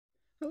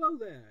Hello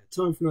there!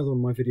 Time for another one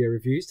of my video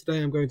reviews. Today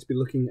I'm going to be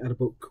looking at a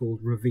book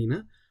called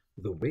Ravina,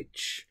 The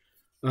Witch,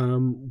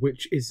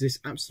 which is this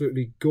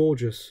absolutely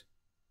gorgeous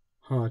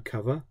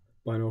hardcover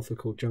by an author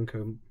called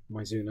Junko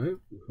Mizuno,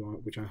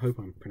 which I hope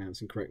I'm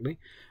pronouncing correctly.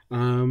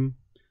 And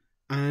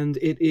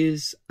it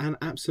is an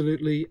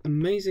absolutely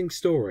amazing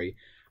story.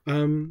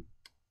 You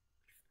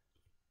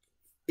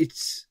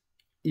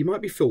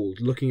might be fooled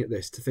looking at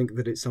this to think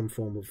that it's some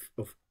form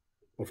of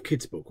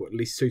kids' book, or at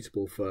least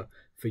suitable for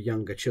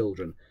younger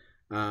children.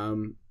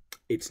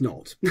 It's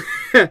not.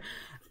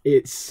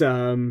 It's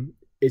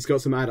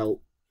got some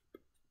adult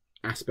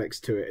aspects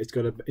to it. It's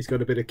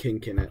got a bit of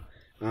kink in it.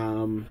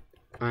 And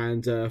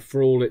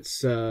for all its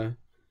sort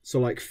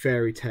of like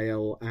fairy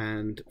tale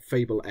and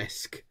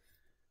fable-esque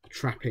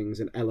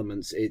trappings and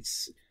elements,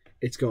 it's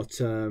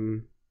got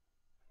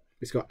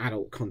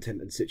adult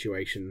content and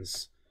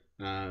situations.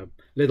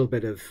 Little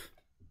bit of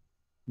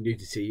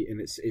nudity in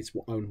its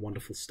own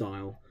wonderful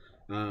style.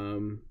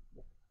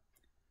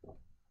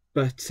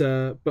 But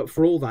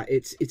for all that,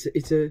 it's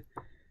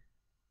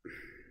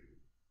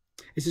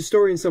a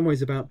story in some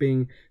ways about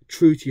being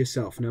true to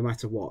yourself no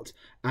matter what,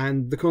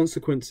 and the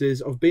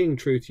consequences of being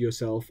true to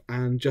yourself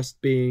and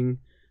just being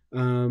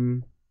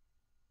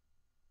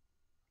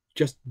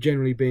just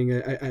generally being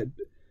a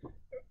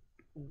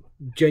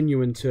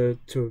genuine to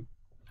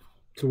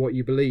what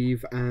you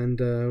believe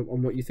and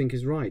on what you think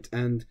is right,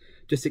 and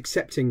just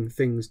accepting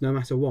things no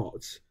matter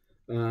what.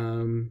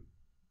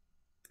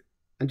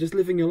 And just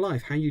living your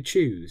life how you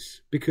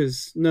choose,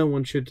 because no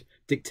one should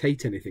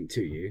dictate anything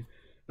to you.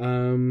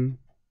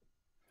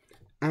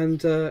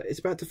 It's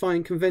about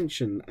defying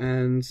convention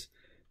and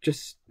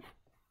just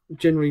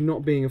generally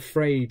not being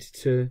afraid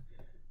to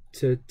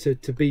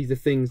be the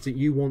things that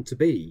you want to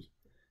be,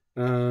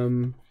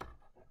 and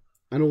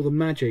all the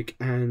magic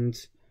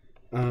and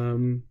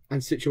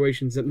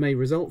situations that may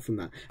result from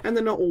that. And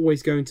they're not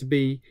always going to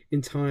be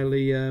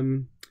entirely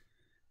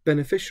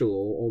beneficial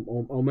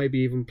or maybe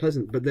even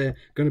pleasant, but they're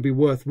going to be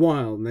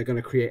worthwhile, and they're going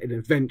to create an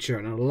adventure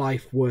and a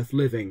life worth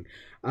living.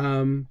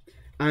 Yeah,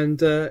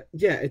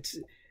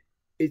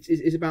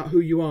 it's about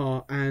who you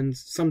are and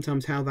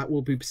sometimes how that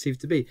will be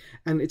perceived to be,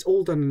 and it's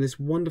all done in this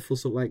wonderful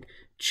sort of like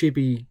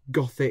chibi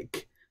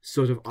gothic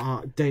sort of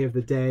art, Day of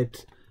the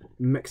Dead,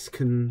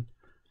 Mexican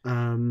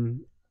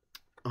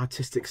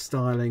artistic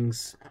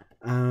stylings,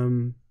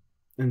 and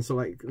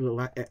sort of like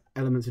little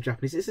elements of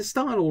Japanese. It's a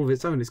style all of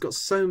its own. It's got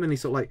so many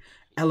sort of like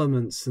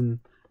elements and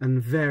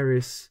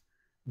various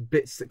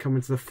bits that come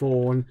into the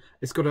fore, and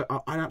it's got an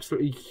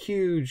absolutely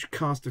huge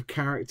cast of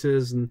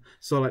characters and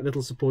sort of like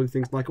little supporting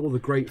things, like all the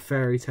great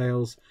fairy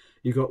tales.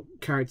 You've got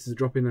characters that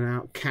drop in and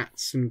out,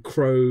 cats and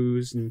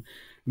crows, and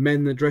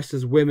men that dress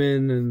as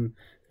women, and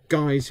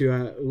guys who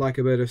like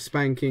a bit of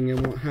spanking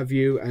and what have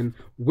you, and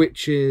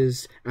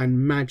witches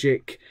and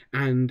magic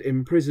and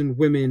imprisoned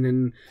women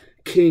and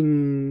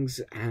kings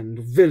and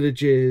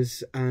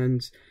villages,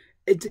 and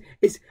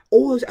it's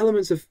all those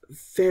elements of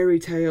fairy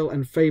tale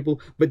and fable,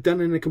 but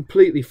done in a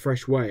completely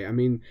fresh way. I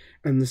mean,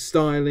 and the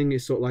styling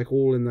is sort of like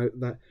all in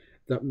that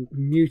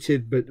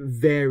muted but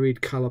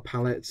varied color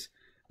palette,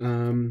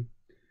 and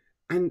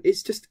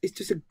it's just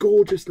a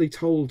gorgeously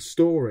told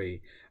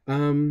story.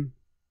 And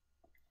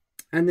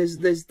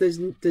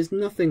there's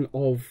nothing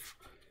of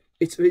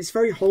it's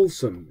very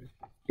wholesome.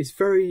 It's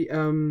very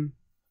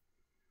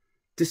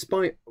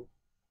despite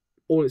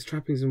all its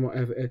trappings and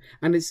whatever,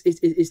 and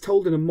it's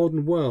told in a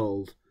modern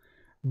world,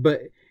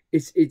 but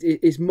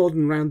it's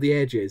modern around the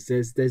edges.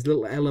 There's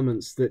little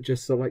elements that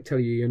just sort of like tell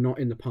you you're not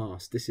in the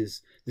past. This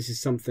is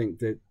something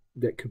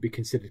that could be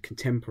considered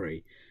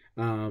contemporary,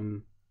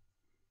 and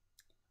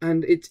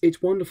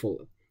it's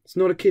wonderful. It's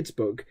not a kid's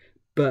book,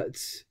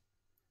 but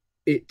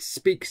it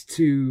speaks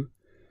to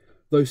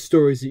those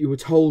stories that you were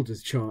told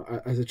as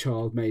a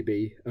child,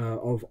 maybe,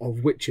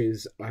 of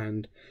witches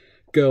and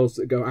girls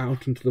that go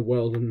out into the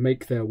world and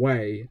make their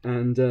way,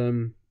 and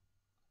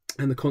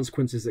the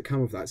consequences that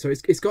come of that. So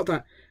it's got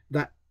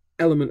that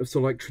element of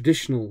sort of like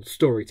traditional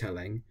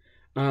storytelling,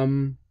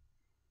 but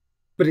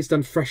it's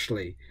done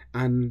freshly,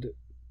 and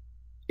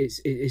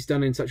it's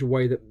done in such a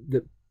way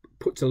that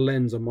puts a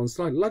lens on one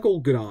side, like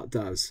all good art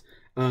does.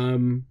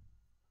 And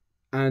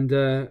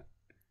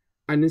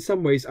in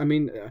some ways, I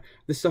mean,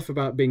 the stuff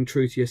about being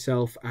true to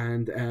yourself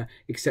and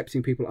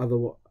accepting people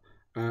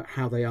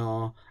how they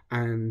are,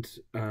 and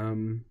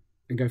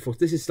going forth.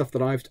 This is stuff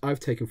that I've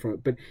taken from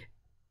it, but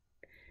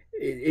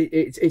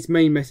its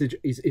main message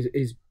is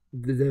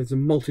there's a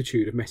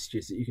multitude of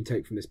messages that you can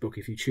take from this book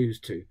if you choose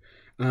to.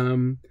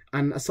 And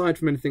aside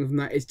from anything from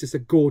that, it's just a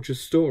gorgeous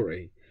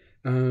story.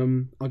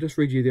 I'll just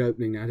read you the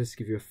opening now, just to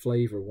give you a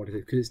flavour of what it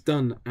is, because it's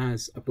done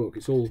as a book.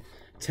 It's all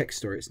text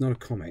story. It's not a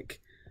comic.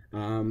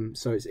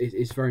 So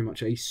it's very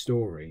much a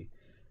story.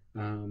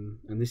 And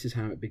this is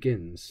how it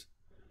begins.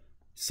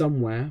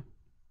 Somewhere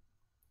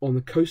on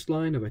the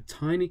coastline of a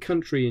tiny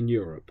country in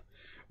Europe,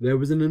 there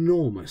was an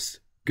enormous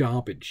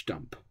garbage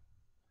dump.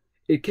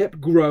 It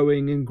kept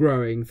growing and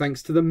growing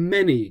thanks to the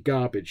many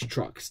garbage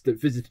trucks that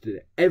visited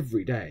it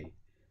every day.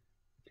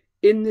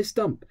 In this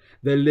dump,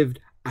 there lived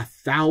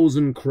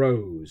 1,000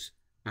 crows,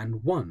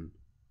 and 1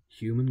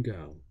 human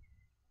girl.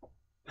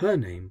 Her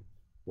name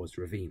was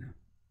Ravina.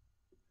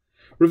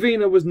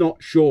 Ravina was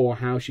not sure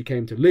how she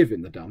came to live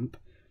in the dump.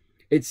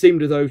 It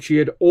seemed as though she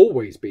had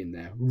always been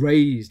there,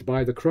 raised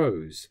by the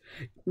crows.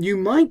 You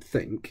might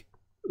think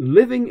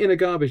living in a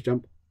garbage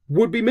dump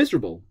would be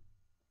miserable,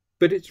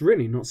 but it's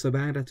really not so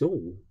bad at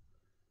all.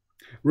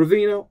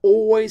 Ravina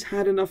always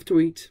had enough to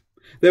eat.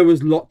 There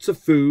was lots of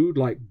food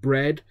like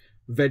bread,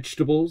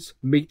 vegetables,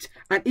 meat,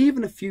 and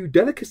even a few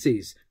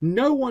delicacies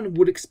no one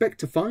would expect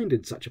to find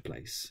in such a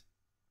place.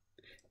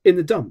 In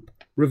the dump,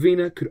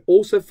 Ravina could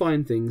also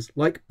find things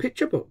like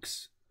picture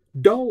books,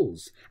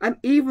 dolls, and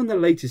even the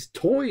latest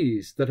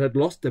toys that had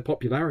lost their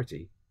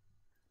popularity.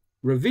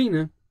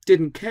 Ravina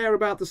didn't care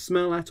about the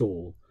smell at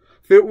all,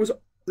 for it was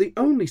the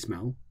only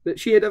smell that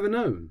she had ever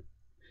known.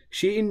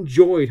 She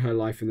enjoyed her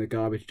life in the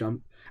garbage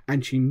dump,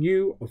 and she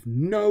knew of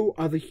no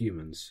other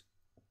humans,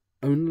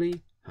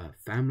 only her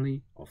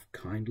family of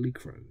kindly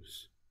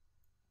crows.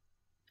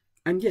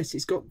 And yes,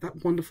 it's got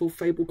that wonderful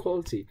fable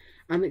quality,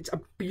 and it's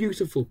a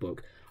beautiful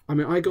book. I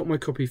mean, I got my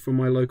copy from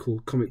my local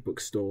comic book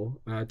store,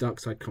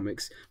 Darkside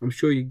Comics. I'm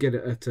sure you get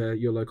it at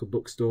your local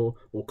bookstore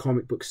or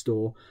comic book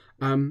store.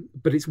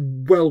 But it's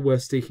well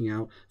worth seeking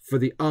out for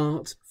the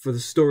art, for the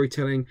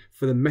storytelling,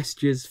 for the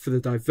messages, for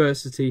the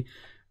diversity,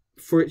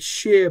 for its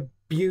sheer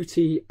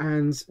beauty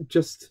and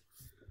just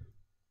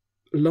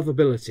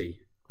lovability.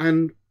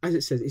 And as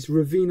it says, it's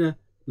Ravina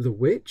the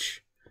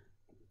Witch.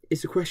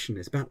 It's a question.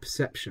 It's about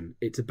perception.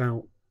 It's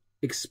about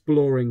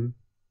exploring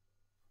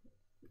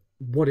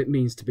what it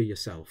means to be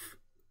yourself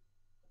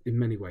in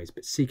many ways,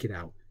 but seek it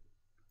out.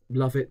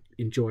 Love it,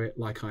 enjoy it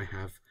like I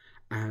have,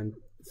 and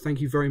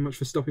thank you very much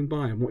for stopping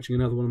by and watching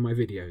another one of my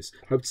videos.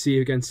 Hope to see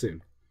you again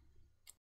soon.